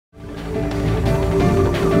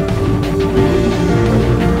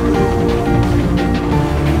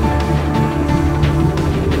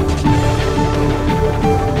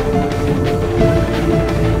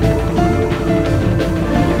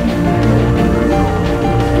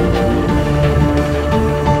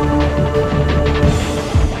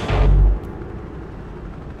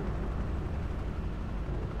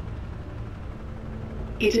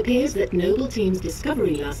appears that Noble Team's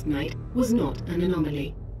discovery last night was not an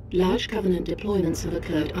anomaly. Large Covenant deployments have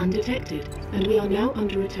occurred undetected, and we are now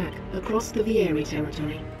under attack across the Vieri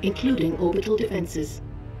territory, including orbital defenses.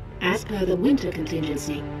 As per the winter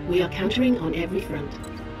contingency, we are countering on every front.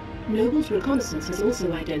 Noble's reconnaissance has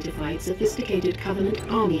also identified sophisticated Covenant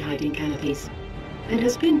army hiding canopies, and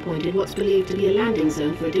has pinpointed what's believed to be a landing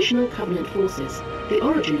zone for additional Covenant forces, the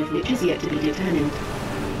origin of which is yet to be determined.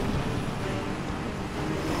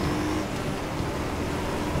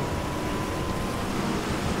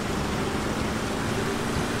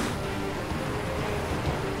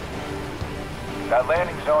 That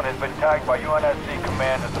landing zone has been tagged by UNSC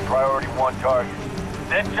Command as a Priority 1 target.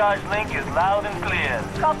 Discharge link is loud and clear.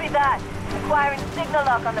 Copy that. Acquiring signal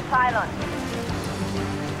lock on the pylon.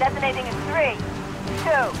 Detonating in 3,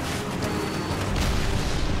 2.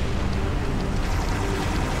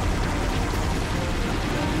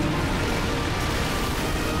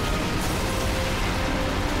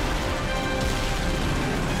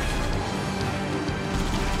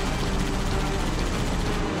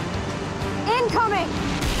 Incoming!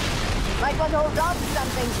 Might want to hold on to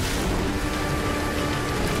something.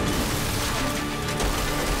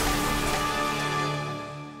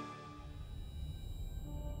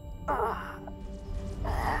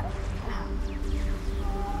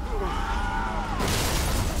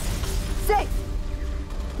 Six!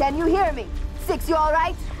 Can you hear me? Six, you all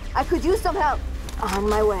right? I could use some help. On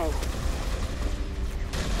my way.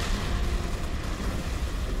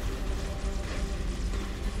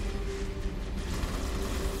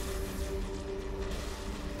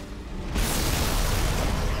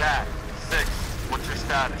 Cat, 6, what's your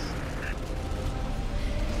status?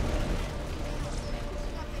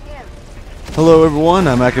 Hello everyone,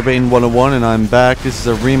 I'm Akabane101 and I'm back. This is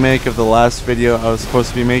a remake of the last video I was supposed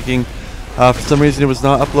to be making. For some reason it was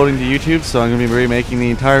not uploading to YouTube, so I'm going to be remaking the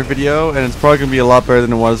entire video, and it's probably going to be a lot better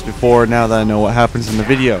than it was before now that I know what happens in the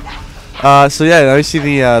video. So yeah, now you see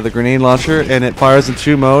the grenade launcher, and it fires in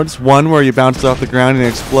two modes. One where you bounce it off the ground and it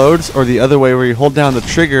explodes, or the other way where you hold down the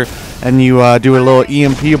trigger and you do a little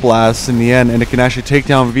EMP blast in the end, and it can actually take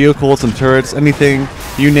down vehicles and turrets, anything,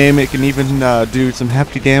 you name it. It can even do some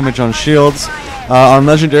hefty damage on shields. On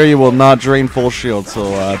Legendary, you will not drain full shield,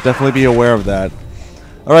 so definitely be aware of that.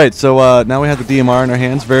 Alright, so now we have the DMR in our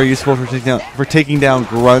hands, very useful for taking down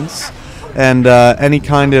grunts and any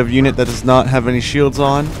kind of unit that does not have any shields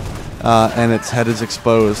on. And its head is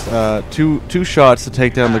exposed. Two shots to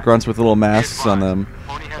take down the grunts with little masks on them.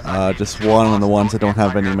 Just one on the ones that don't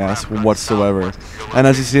have any mask whatsoever. And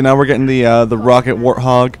as you see now, we're getting the rocket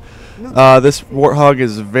Warthog. This Warthog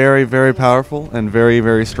is very, very powerful and very,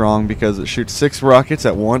 very strong because it shoots 6 rockets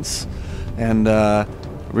at once. And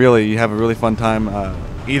really, you have a really fun time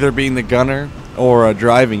either being the gunner or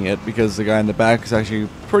driving it, because the guy in the back is actually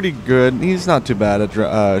pretty good. He's not too bad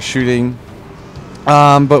at shooting.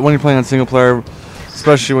 But when you're playing on single player,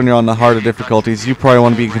 especially when you're on the harder difficulties, you probably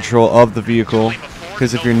want to be in control of the vehicle,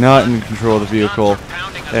 because if you're not in control of the vehicle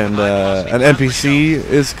and an NPC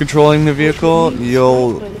is controlling the vehicle,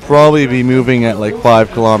 you'll probably be moving at like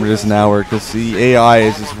 5 kilometers an hour, because the AI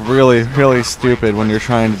is just really, really stupid when you're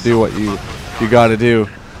trying to do what you gotta do.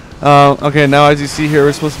 Okay, now as you see here,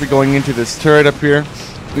 we're supposed to be going into this turret up here.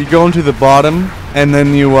 You go into the bottom, and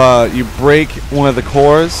then you break one of the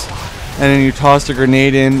cores, and then you toss a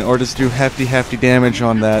grenade in, or just do hefty damage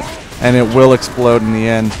on that, and it will explode in the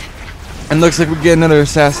end. And looks like we get another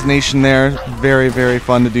assassination there. Very, very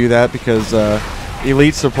fun to do that, because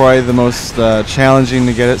elites are probably the most challenging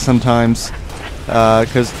to get it sometimes.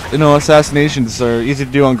 Because, you know, assassinations are easy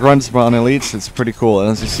to do on grunts, but on elites it's pretty cool. And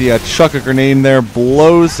as you see, I chuck a grenade in there,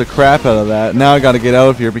 blows the crap out of that. Now I gotta get out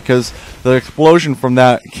of here, because the explosion from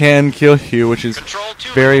that can kill you, which is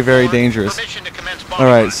very, very dangerous.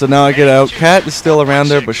 Alright, so now I get out. Cat is still around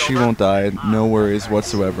there, but she won't die. No worries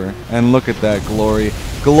whatsoever. And look at that glory.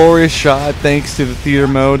 Glorious shot, thanks to the theater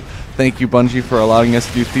mode. Thank you, Bungie, for allowing us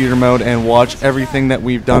to do theater mode and watch everything that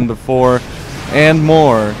we've done before and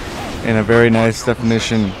more in a very nice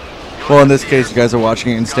definition. Well, in this case, you guys are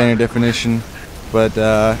watching it in standard definition, but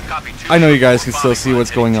I know you guys can still see what's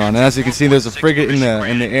going on. And as you can see, there's a frigate in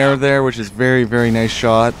the air there, which is very, very nice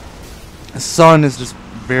shot. The sun is just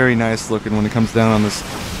very nice looking when it comes down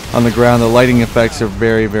on the ground. The lighting effects are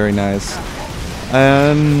very, very nice.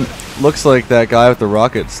 And looks like that guy with the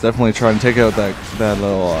rockets definitely trying to take out that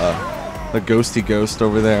little the ghosty ghost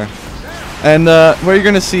over there. And what you're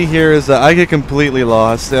going to see here is that I get completely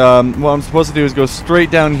lost. What I'm supposed to do is go straight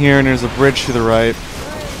down here, and there's a bridge to the right.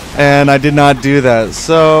 And I did not do that.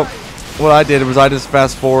 So what I did was I just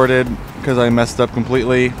fast forwarded, because I messed up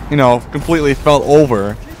completely. You know, completely fell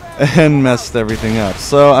over. and messed everything up.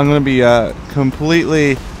 So I'm going to be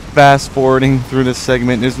completely fast forwarding through this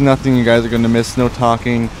segment. There's nothing you guys are going to miss, no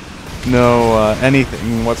talking, no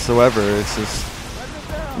anything whatsoever. It's just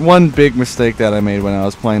one big mistake that I made when I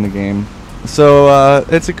was playing the game. So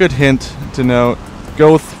it's a good hint to note,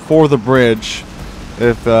 go for the bridge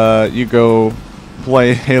if you go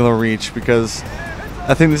play Halo Reach, because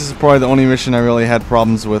I think this is probably the only mission I really had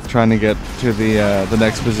problems with trying to get to the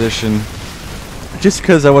next position, just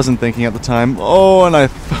because I wasn't thinking at the time. Oh, and I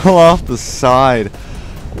fell off the side.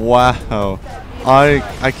 Wow.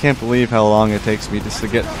 I can't believe how long it takes me just to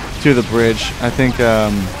get to the bridge. I think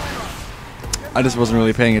I just wasn't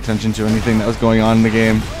really paying attention to anything that was going on in the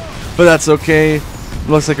game. But that's okay.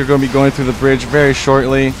 Looks like we're going to be going through the bridge very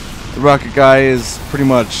shortly. The rocket guy is pretty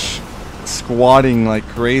much squatting like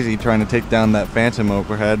crazy trying to take down that phantom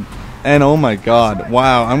overhead. And oh my god,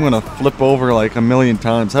 wow, I'm going to flip over like a million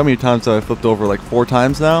times. How many times have I flipped over? Like 4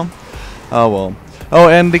 times now? Oh well. Oh,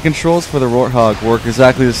 and the controls for the Warthog work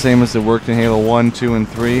exactly the same as they worked in Halo 1, 2, and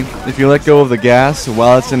 3. If you let go of the gas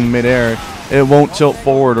while it's in midair, it won't tilt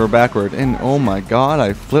forward or backward. And oh my god,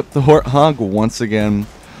 I flipped the Warthog once again.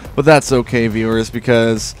 But that's okay, viewers,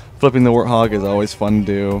 because flipping the Warthog is always fun to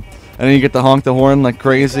do. And then you get to honk the horn like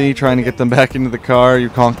crazy, trying to get them back into the car. You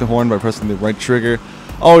honk the horn by pressing the right trigger.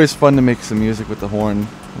 Always fun to make some music with the horn.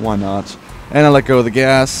 Why not? And I let go of the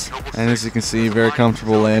gas, and as you can see, very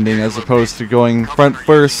comfortable landing, as opposed to going front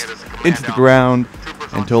first into the ground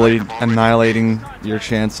and totally annihilating your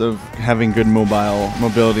chance of having good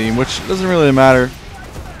mobility, which doesn't really matter,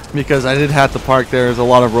 because I did have to park there. There's a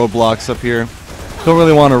lot of roadblocks up here. Don't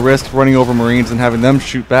really want to risk running over Marines and having them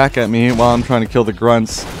shoot back at me while I'm trying to kill the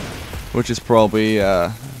grunts, which is probably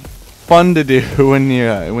fun to do when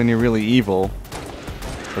you're really evil,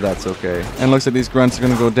 but that's okay. And it looks like these grunts are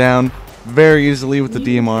going to go down very easily with the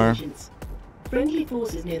DMR. Friendly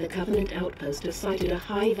forces near the Covenant outpost have sighted a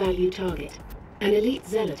high-value target. An elite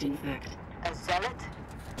zealot, in fact. A zealot?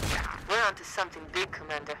 We're onto something big,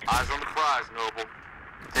 Commander. Eyes on the prize, Noble.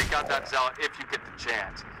 Take out that zealot if you get the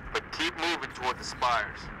chance, but keep moving toward the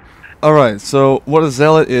spires. Alright, so what a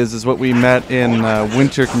zealot is what we met in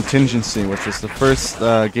Winter Contingency, which was the first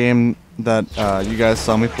game that you guys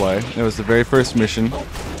saw me play. It was the very first mission.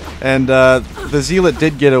 And the zealot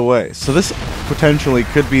did get away. So this potentially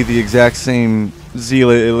could be the exact same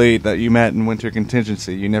zealot elite that you met in Winter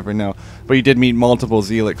Contingency. You never know. But you did meet multiple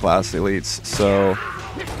zealot class elites, so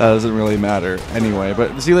that doesn't really matter anyway.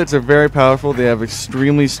 But zealots are very powerful. They have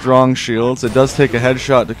extremely strong shields. It does take a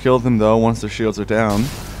headshot to kill them, though, once their shields are down.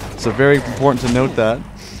 So very important to note that.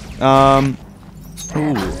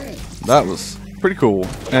 Ooh, that was pretty cool.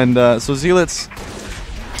 And so zealots,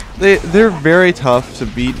 they're very tough to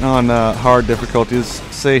beat on hard difficulties,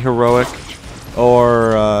 say heroic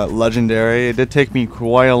or legendary. It did take me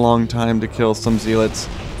quite a long time to kill some zealots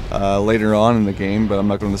later on in the game, but I'm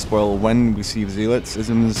not going to spoil when we see the zealots.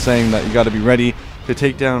 I'm just saying that you got to be ready to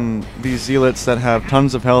take down these zealots that have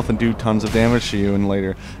tons of health and do tons of damage to you and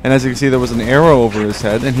later. And as you can see, there was an arrow over his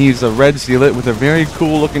head, and he's a red zealot with a very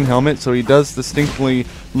cool looking helmet, so he does distinctly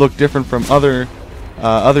look different from other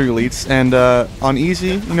elites. And on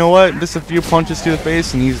easy, you know what, just a few punches to the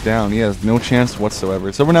face and he's down. He has no chance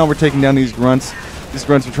whatsoever. So now we're taking down these grunts. These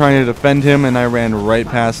grunts were trying to defend him, and I ran right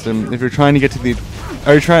past him. If you're trying to get to the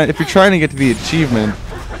achievement,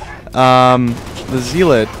 the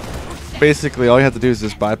zealot, basically all you have to do is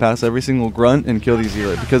just bypass every single grunt and kill the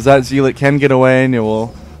zealot, because that zealot can get away and it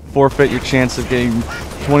will forfeit your chance of getting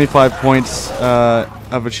 25 points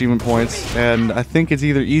of achievement points. And I think it's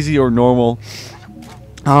either easy or normal.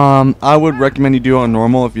 I would recommend you do it on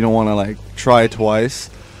normal if you don't want to like try twice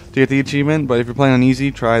to get the achievement, but if you're playing on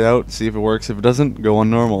easy, try it out, see if it works. If it doesn't, go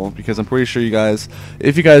on normal, because I'm pretty sure you guys,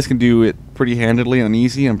 if you guys can do it pretty handedly on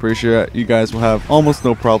easy, I'm pretty sure you guys will have almost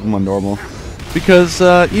no problem on normal, because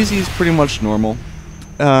easy is pretty much normal,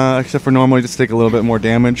 except for normal you just take a little bit more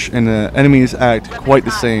damage, and the enemies act quite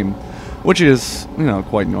the same, which is, you know,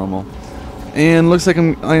 quite normal. And looks like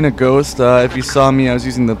I'm in a ghost. If you saw me, I was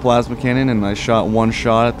using the plasma cannon, and I shot one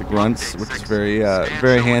shot at the grunts, which is very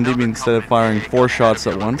handy instead of firing 4 shots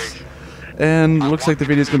at once. And looks like the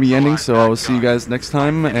video's gonna be ending, so I will see you guys next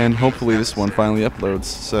time, and hopefully this one finally uploads.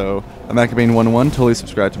 So I'm MacAbane101. Totally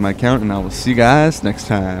subscribe to my account, and I will see you guys next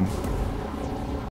time.